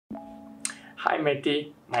Hi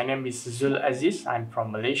Matti, my name is Aziz. I'm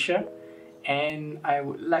from Malaysia, and I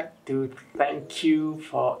would like to thank you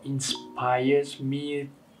for inspires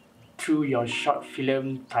me through your short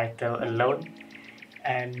film title alone,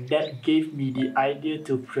 and that gave me the idea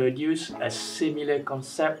to produce a similar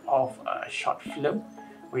concept of a short film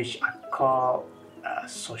which I call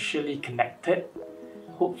socially connected.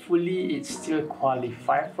 Hopefully it still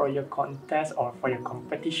qualify for your contest or for your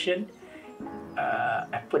competition.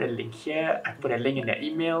 I put a link here, I put a link in the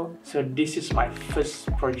email. So this is my first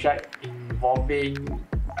project involving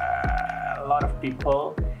a lot of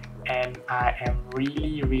people, and I am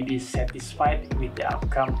really satisfied with the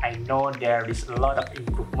outcome. I know there is a lot of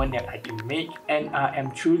improvement that I can make, and I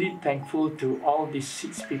am truly thankful to all these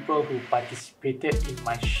 6 people who participated in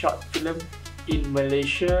my short film. In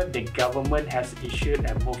Malaysia, the government has issued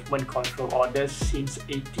a movement control order since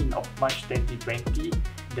 18th of March 2020.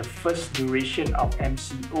 The first duration of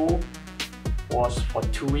MCO was for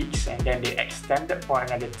 2 weeks, and then they extended for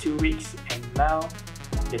another 2 weeks, and now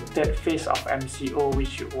the third phase of MCO,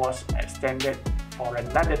 which was extended for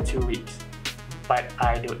another 2 weeks. But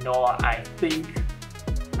I don't know, I think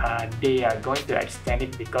they are going to extend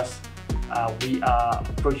it because we are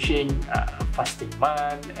approaching fasting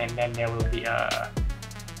month, and then there will be a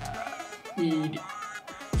Eid.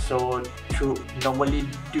 So normally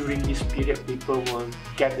during this period, people will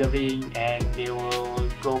gathering and they will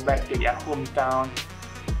go back to their hometown.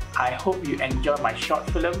 I hope you enjoy my short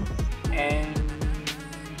film, and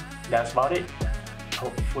that's about it.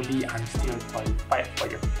 Hopefully I'm still qualified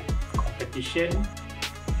for your competition.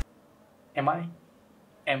 Am I?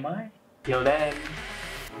 Till then,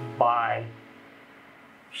 bye.